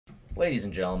Ladies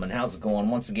and gentlemen, how's it going?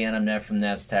 Once again, I'm Nev from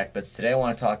Nev's Tech Bits. Today I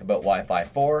want to talk about Wi-Fi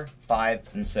 4, 5,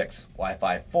 and 6.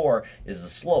 Wi-Fi 4 is the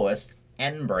slowest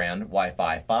N brand,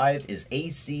 Wi-Fi 5 is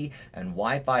AC, and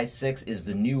Wi-Fi 6 is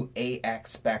the new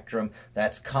AX spectrum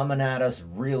that's coming at us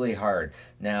really hard.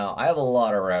 Now, I have a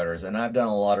lot of routers and I've done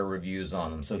a lot of reviews on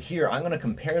them. So here, I'm going to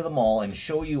compare them all and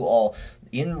show you all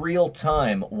in real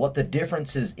time what the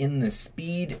differences in the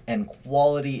speed and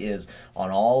quality is on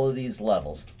all of these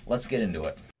levels. Let's get into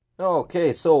it.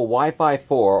 Okay, so Wi-Fi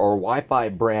 4, or Wi-Fi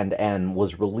brand N,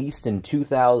 was released in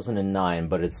 2009,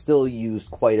 but it's still used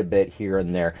quite a bit here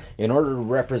and there. In order to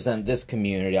represent this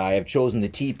community, I have chosen the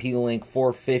TP-Link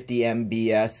 450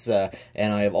 MBS,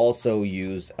 and I have also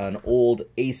used an old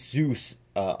Asus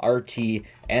RT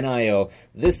NIO.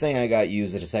 This thing I got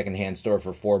used at a secondhand store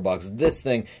for $4. This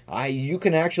thing, you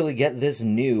can actually get this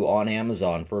new on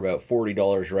Amazon for about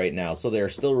 $40 right now, so they're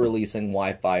still releasing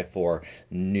Wi-Fi 4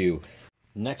 new.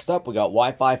 Next up, we got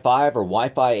Wi-Fi 5 or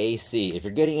Wi-Fi AC. If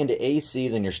you're getting into AC,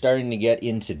 then you're starting to get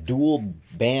into dual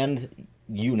band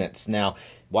units. Now,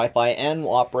 Wi-Fi N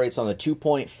operates on the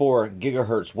 2.4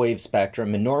 gigahertz wave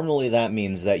spectrum, and normally that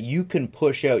means that you can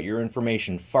push out your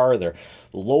information farther.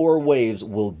 Lower waves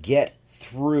will get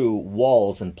through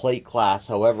walls and plate glass,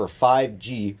 however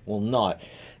 5G will not,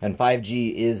 and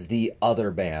 5G is the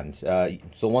other band.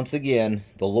 So once again,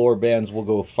 the lower bands will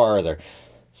go farther.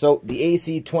 So the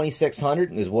AC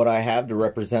 2600 is what I have to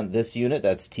represent this unit,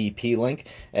 that's TP-Link,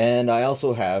 and I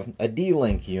also have a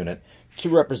D-Link unit to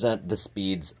represent the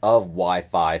speeds of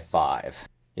Wi-Fi 5.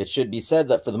 It should be said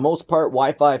that for the most part,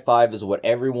 Wi-Fi 5 is what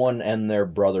everyone and their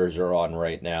brothers are on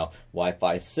right now.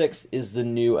 Wi-Fi 6 is the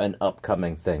new and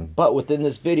upcoming thing. But within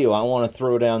this video, I want to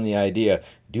throw down the idea,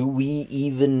 do we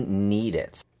even need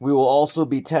it? We will also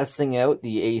be testing out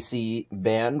the AC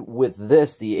band with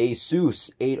this, the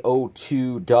Asus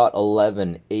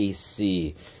 802.11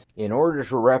 AC. In order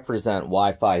to represent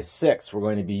Wi-Fi 6, we're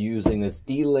going to be using this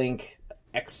D-Link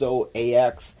EXO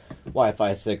AX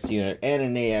Wi-Fi 6 unit and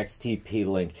an AX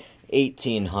TP-Link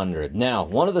 1800. Now,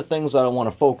 one of the things that I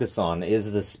want to focus on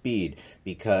is the speed,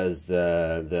 because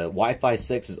the Wi-Fi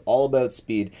 6 is all about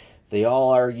speed. They all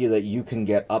argue that you can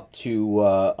get up to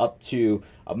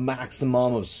a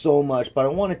maximum of so much, but I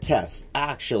want to test,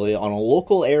 actually, on a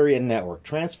local area network,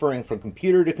 transferring from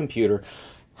computer to computer,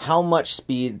 how much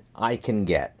speed I can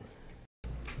get.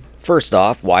 First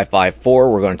off, Wi-Fi 4,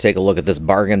 we're going to take a look at this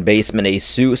bargain basement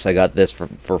Asus. I got this for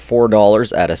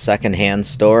 $4 at a second-hand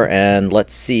store, and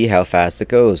let's see how fast it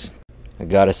goes. I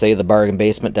gotta say, the bargain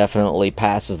basement definitely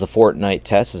passes the Fortnite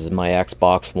test. This is my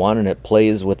Xbox One, and it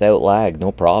plays without lag,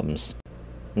 no problems.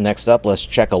 Next up, let's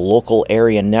check a local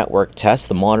area network test.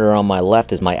 The monitor on my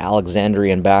left is my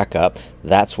Alexandrian backup.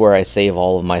 That's where I save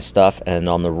all of my stuff, and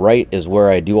on the right is where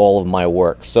I do all of my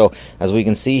work. So, as we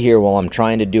can see here, while I'm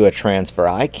trying to do a transfer,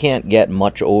 I can't get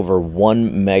much over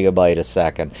 1 megabyte a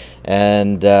second,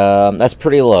 and that's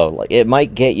pretty low. Like, it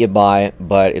might get you by,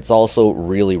 but it's also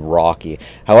really rocky.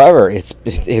 However,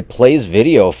 it plays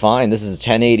video fine. This is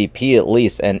 1080p at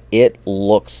least, and it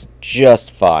looks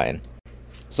just fine.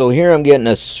 So here I'm getting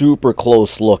a super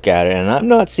close look at it, and I'm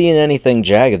not seeing anything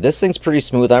jagged. This thing's pretty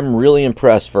smooth. I'm really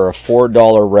impressed for a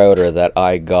 $4 router that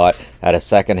I got at a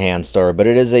secondhand store, but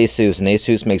it is Asus, and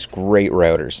Asus makes great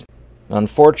routers.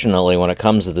 Unfortunately, when it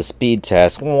comes to the speed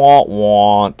test,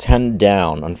 10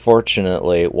 down.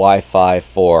 Unfortunately, Wi-Fi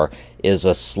 4 is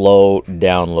a slow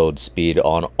download speed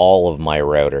on all of my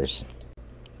routers.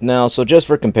 Now, so just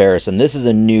for comparison, this is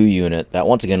a new unit that,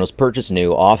 once again, was purchased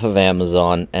new off of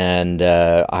Amazon, and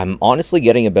I'm honestly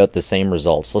getting about the same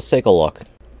results. Let's take a look.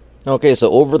 Okay, so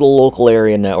over the local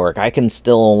area network, I can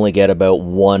still only get about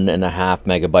 1.5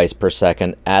 megabytes per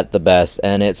second at the best,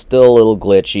 and it's still a little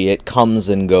glitchy. It comes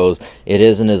and goes. It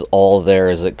isn't as all there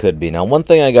as it could be. Now, one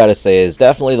thing I gotta say is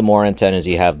definitely the more antennas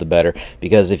you have, the better,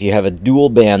 because if you have a dual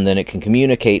band, then it can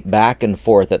communicate back and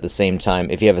forth at the same time.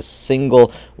 If you have a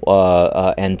single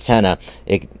antenna,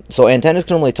 so antennas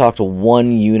can only talk to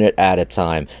one unit at a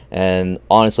time, and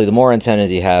honestly, the more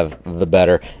antennas you have, the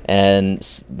better. And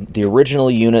the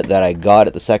original unit that I got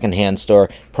at the second-hand store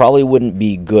probably wouldn't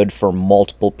be good for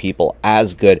multiple people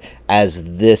as good as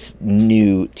this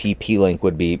new TP-Link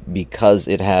would be, because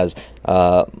it has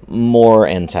more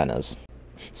antennas.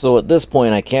 So at this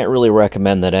point, I can't really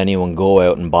recommend that anyone go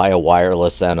out and buy a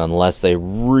wireless N unless they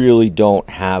really don't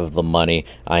have the money.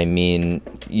 I mean,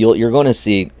 you're going to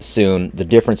see soon the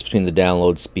difference between the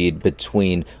download speed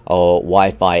between a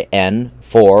Wi-Fi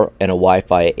N4 and a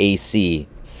Wi-Fi AC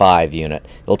 5 unit.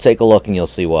 You'll take a look and you'll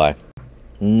see why.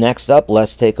 Next up,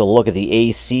 let's take a look at the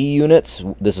AC units.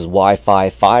 This is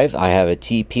Wi-Fi 5. I have a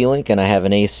TP-Link and I have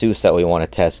an Asus that we want to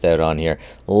test out on here.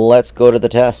 Let's go to the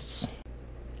tests.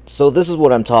 So this is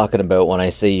what I'm talking about when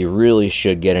I say you really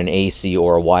should get an AC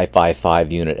or a Wi-Fi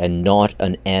 5 unit and not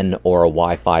an N or a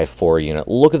Wi-Fi 4 unit.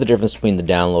 Look at the difference between the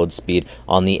download speed.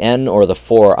 On the N or the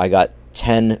 4, I got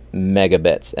 10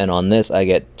 megabits, and on this I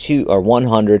get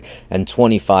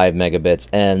 125 megabits,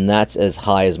 and that's as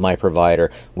high as my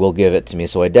provider will give it to me.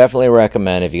 So I definitely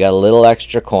recommend, if you got a little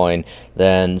extra coin,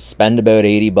 then spend about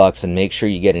 80 bucks and make sure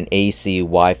you get an AC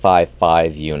Wi-Fi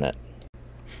 5 unit.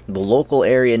 The local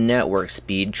area network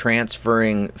speed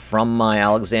transferring from my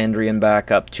Alexandrian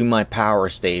backup to my power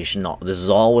station, this is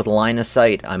all with line of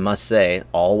sight, I must say,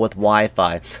 all with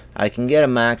Wi-Fi. I can get a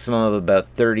maximum of about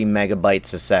 30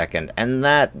 megabytes a second, and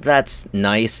that's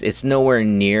nice. It's nowhere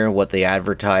near what they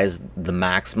advertise the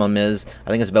maximum is.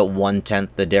 I think it's about 1/10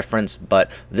 the difference, but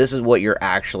this is what you're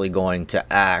actually going to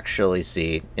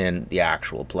see in the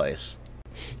actual place.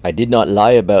 I did not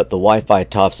lie about the Wi-Fi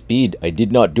top speed. I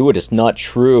did not do it. It's not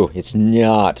true. It's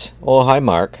not. Oh, hi,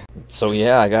 Mark. So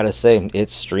yeah, I gotta say,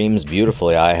 it streams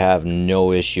beautifully. I have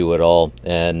no issue at all.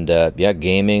 And yeah,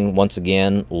 gaming, once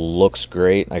again, looks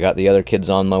great. I got the other kids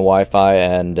on my Wi-Fi,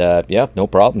 and yeah, no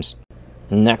problems.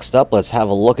 Next up, let's have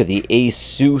a look at the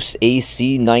Asus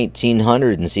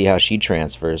AC1900 and see how she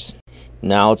transfers.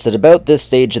 Now, it's at about this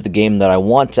stage of the game that I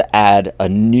want to add a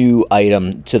new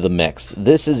item to the mix.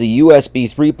 This is a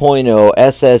USB 3.0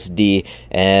 SSD,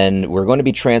 and we're going to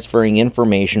be transferring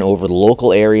information over the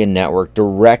local area network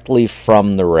directly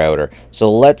from the router.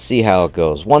 So let's see how it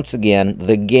goes. Once again,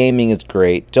 the gaming is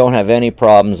great. Don't have any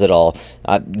problems at all.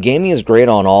 Gaming is great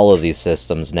on all of these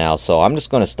systems now, so I'm just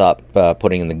going to stop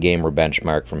putting in the gamer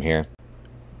benchmark from here.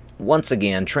 Once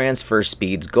again, transfer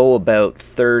speeds go about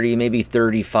 30, maybe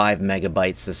 35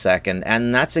 megabytes a second,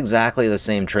 and that's exactly the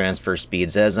same transfer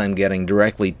speeds as I'm getting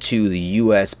directly to the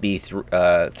USB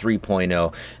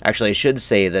 3.0. Actually, I should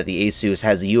say that the Asus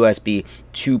has a USB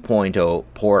 2.0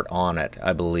 port on it,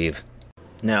 I believe.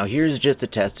 Now, here's just a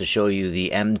test to show you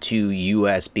the M2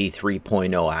 USB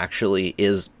 3.0 actually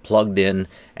is plugged in,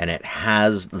 and it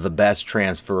has the best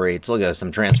transfer rates. Look at this,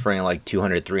 I'm transferring like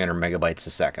 200, 300 megabytes a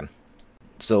second.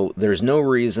 So there's no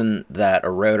reason that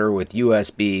a router with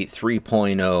USB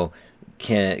 3.0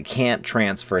 can't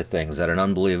transfer things at an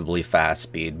unbelievably fast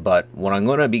speed. But what I'm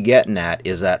going to be getting at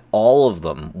is that all of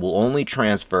them will only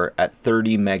transfer at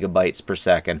 30 megabytes per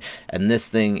second, and this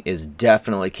thing is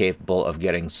definitely capable of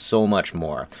getting so much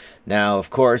more. Now, of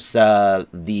course, the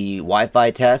Wi-Fi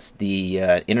test, the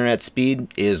internet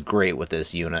speed is great with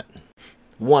this unit.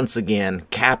 Once again,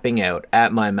 capping out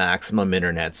at my maximum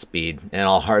internet speed, and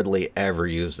I'll hardly ever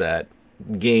use that.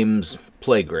 Games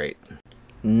play great.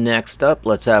 Next up,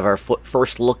 let's have our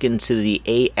first look into the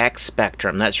AX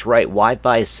spectrum. That's right,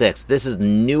 Wi-Fi 6. This is the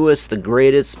newest, the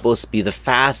greatest, supposed to be the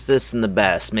fastest and the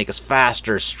best. Make us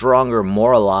faster, stronger,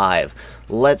 more alive.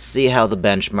 Let's see how the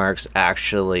benchmarks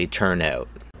actually turn out.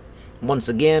 Once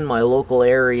again, my local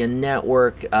area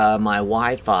network, my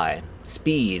Wi-Fi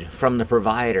speed from the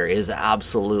provider is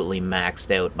absolutely maxed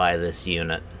out by this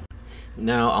unit.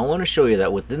 Now, I want to show you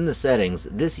that within the settings,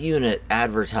 this unit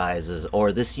advertises,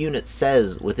 or this unit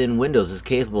says within Windows is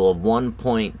capable of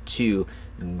 1.2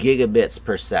 gigabits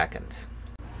per second.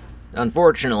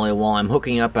 Unfortunately, while I'm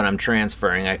hooking up and I'm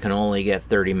transferring, I can only get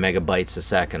 30 megabytes a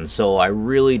second, so I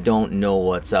really don't know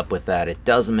what's up with that. It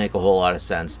doesn't make a whole lot of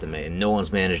sense to me, and no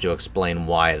one's managed to explain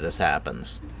why this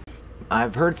happens.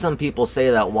 I've heard some people say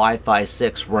that Wi-Fi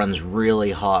 6 runs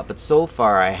really hot, but so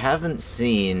far I haven't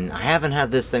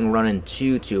had this thing running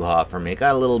too hot for me. It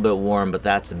got a little bit warm, but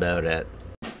that's about it.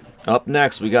 Up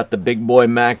next, we got the big boy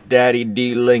Mac Daddy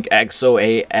D-Link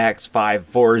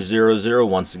XO-AX5400.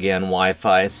 Once again,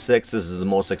 Wi-Fi 6. This is the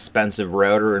most expensive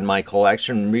router in my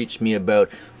collection. Reached me about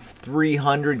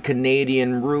 300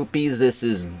 Canadian rupees. This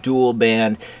is dual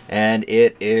band, and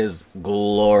it is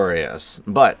glorious.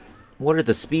 But what are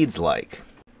the speeds like?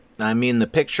 I mean, the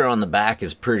picture on the back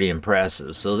is pretty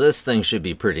impressive, so this thing should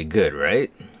be pretty good,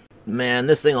 right? Man,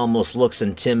 this thing almost looks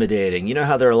intimidating. You know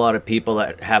how there are a lot of people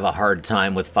that have a hard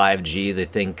time with 5G? They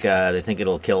think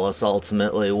it'll kill us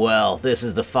ultimately. Well, this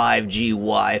is the 5G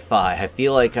Wi-Fi. I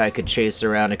feel like I could chase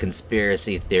around a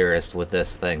conspiracy theorist with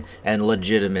this thing and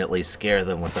legitimately scare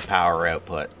them with the power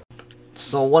output.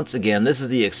 So once again, this is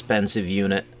the expensive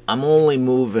unit. I'm only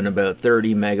moving about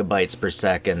 30 megabytes per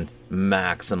second.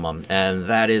 maximum, and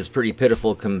that is pretty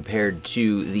pitiful compared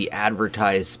to the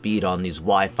advertised speed on these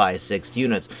Wi-Fi 6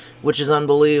 units, which is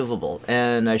unbelievable.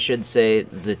 And I should say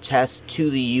the test to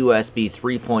the USB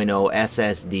 3.0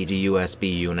 SSD to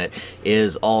USB unit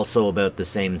is also about the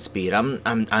same speed.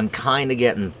 I'm kind of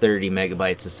getting 30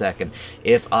 megabytes a second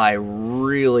if I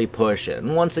really push it.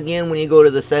 And once again, when you go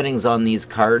to the settings on these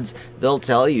cards, they'll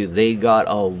tell you they got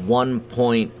a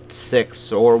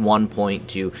 1.6 or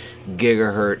 1.2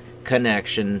 gigahertz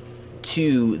connection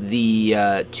to the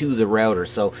router,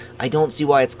 so I don't see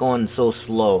why it's going so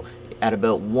slow at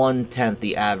about 1/10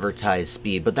 the advertised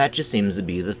speed. But that just seems to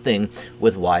be the thing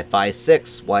with Wi-Fi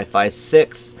 6. Wi-Fi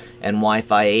 6 and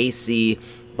Wi-Fi AC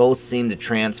both seem to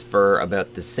transfer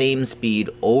about the same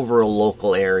speed over a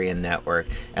local area network,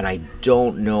 and I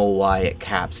don't know why it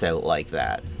caps out like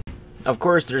that. Of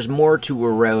course, there's more to a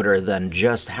router than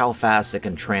just how fast it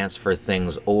can transfer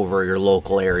things over your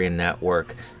local area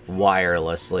network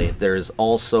wirelessly. There's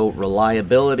also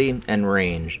reliability and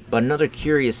range. But another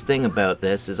curious thing about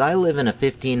this is I live in a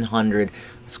 1,500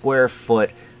 square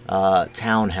foot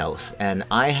townhouse, and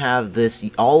I have this,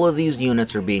 all of these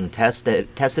units are being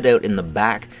tested out in the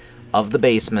back of the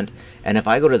basement, and if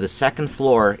I go to the second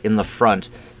floor in the front,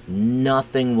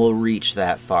 nothing will reach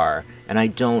that far, and I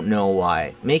don't know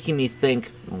why, making me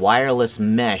think wireless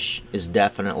mesh is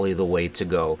definitely the way to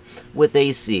go. With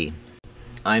AC,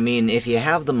 I mean, if you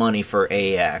have the money for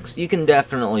AX, you can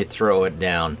definitely throw it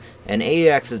down, and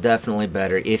AX is definitely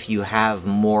better if you have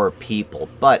more people,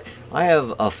 but I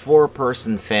have a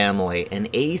 4-person family, and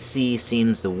AC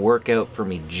seems to work out for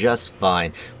me just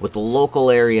fine, with the local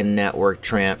area network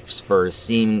transfers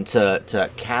seem to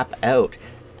cap out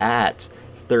at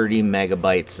 30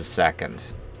 megabytes a second.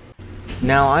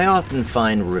 Now, I often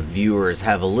find reviewers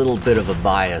have a little bit of a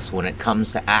bias when it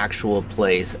comes to actual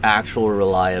place, actual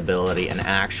reliability, and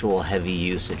actual heavy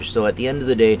usage. So at the end of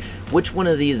the day, which one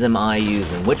of these am I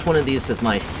using? Which one of these has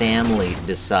my family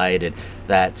decided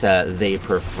that they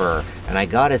prefer? And I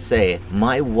gotta say,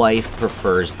 my wife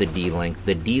prefers the D-Link.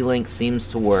 The D-Link seems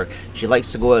to work. She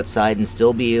likes to go outside and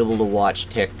still be able to watch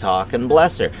TikTok, and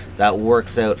bless her, that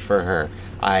works out for her.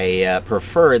 I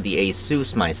prefer the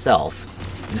Asus myself.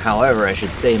 However, I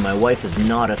should say my wife is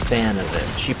not a fan of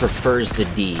it. She prefers the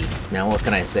D. Now what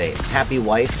can I say? Happy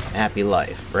wife, happy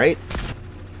life, right?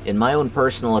 In my own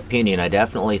personal opinion, I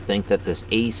definitely think that this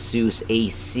Asus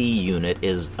AC unit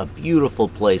is a beautiful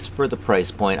place for the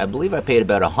price point. I believe I paid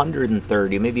about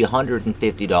 $130, maybe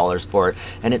 $150 for it,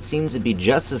 and it seems to be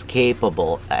just as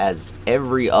capable as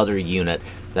every other unit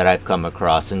that I've come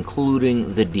across,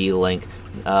 including the D-Link.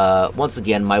 Once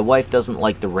again, my wife doesn't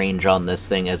like the range on this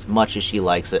thing as much as she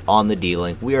likes it on the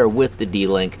D-Link. We are with the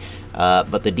D-Link,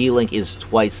 but the D-Link is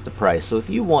twice the price. So if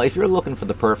you're looking for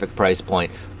the perfect price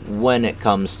point when it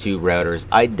comes to routers,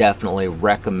 I definitely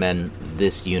recommend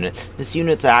this unit. This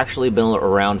unit's actually been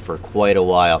around for quite a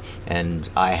while, and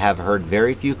I have heard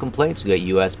very few complaints. We got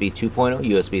USB 2.0,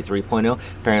 USB 3.0.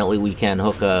 Apparently we can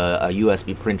hook a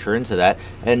USB printer into that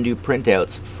and do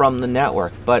printouts from the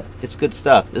network, but it's good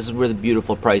stuff. This is where the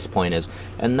beautiful price point is,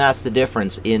 and that's the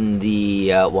difference in the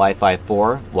Wi-Fi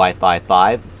 4, Wi-Fi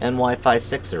 5, and Wi-Fi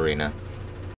 6 arena.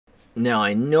 Now,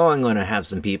 I know I'm going to have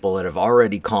some people that have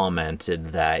already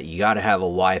commented that you got to have a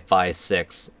Wi-Fi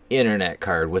 6 internet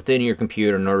card within your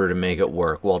computer in order to make it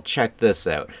work. Well, check this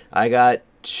out. I got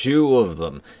 2 of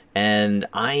them, and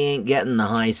I ain't getting the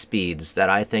high speeds that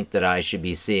I think that I should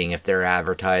be seeing if they're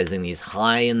advertising these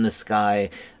high-in-the-sky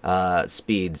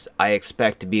speeds. I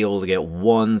expect to be able to get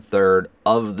 1/3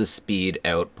 of the speed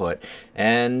output,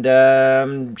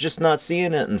 and just not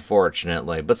seeing it,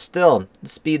 unfortunately. But still, the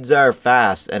speeds are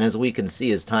fast, and as we can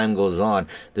see, as time goes on,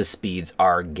 the speeds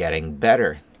are getting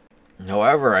better.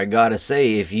 However, I gotta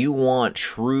say, if you want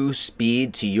true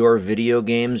speed to your video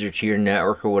games or to your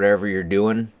network or whatever you're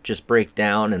doing, just break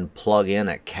down and plug in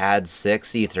a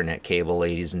Cat6 Ethernet cable,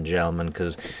 ladies and gentlemen,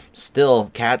 because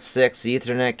still, Cat6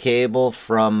 Ethernet cable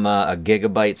from a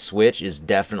gigabyte switch is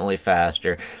definitely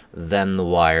faster than the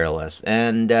wireless.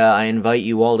 And I invite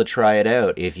you all to try it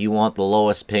out. If you want the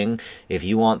lowest ping, if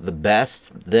you want the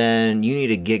best, then you need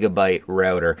a gigabyte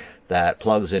router that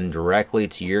plugs in directly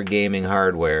to your gaming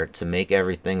hardware to make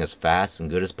everything as fast and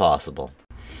good as possible.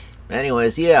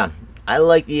 Anyways, yeah, I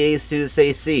like the Asus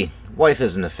AC. Wife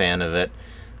isn't a fan of it.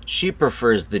 She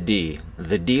prefers the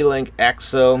D-Link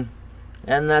EXO,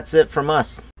 and that's it from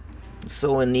us.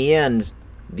 So in the end,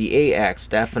 the AX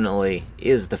definitely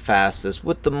is the fastest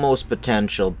with the most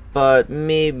potential, but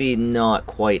maybe not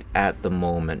quite at the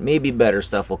moment. Maybe better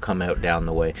stuff will come out down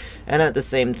the way. And at the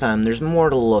same time, there's more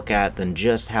to look at than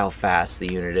just how fast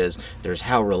the unit is. There's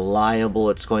how reliable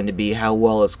it's going to be, how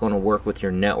well it's going to work with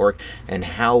your network, and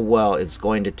how well it's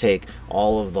going to take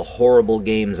all of the horrible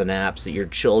games and apps that your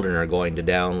children are going to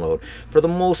download. For the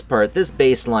most part, this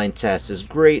baseline test is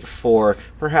great for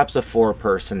perhaps a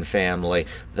 4-person family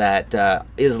that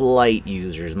is light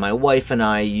users. My wife and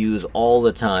I use all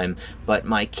the time, but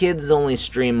my kids only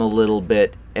stream a little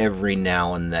bit every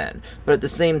now and then. But at the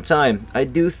same time, I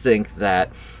do think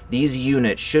that these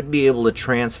units should be able to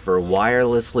transfer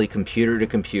wirelessly computer to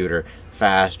computer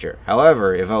faster.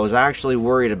 However, if I was actually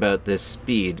worried about this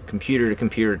speed, computer to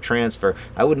computer transfer,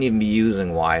 I wouldn't even be using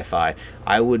Wi-Fi.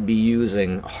 I would be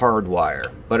using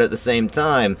hardwire. But at the same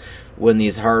time, when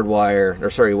these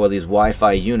these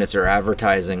Wi-Fi units are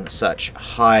advertising such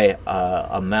high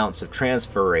amounts of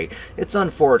transfer rate, it's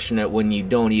unfortunate when you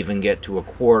don't even get to a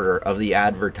quarter of the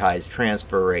advertised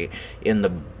transfer rate in the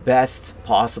best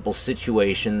possible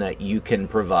situation that you can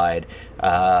provide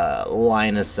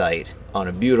line of sight on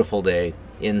a beautiful day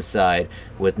inside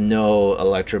with no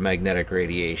electromagnetic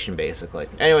radiation, basically.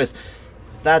 Anyways,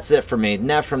 that's it for me.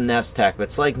 Neff from Neff's Tech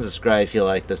Bits. Like and subscribe if you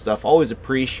like this stuff. Always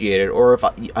appreciate it. Or if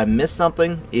I missed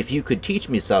something, if you could teach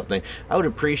me something, I would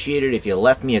appreciate it if you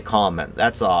left me a comment.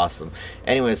 That's awesome.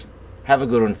 Anyways, have a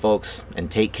good one, folks, and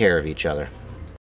take care of each other.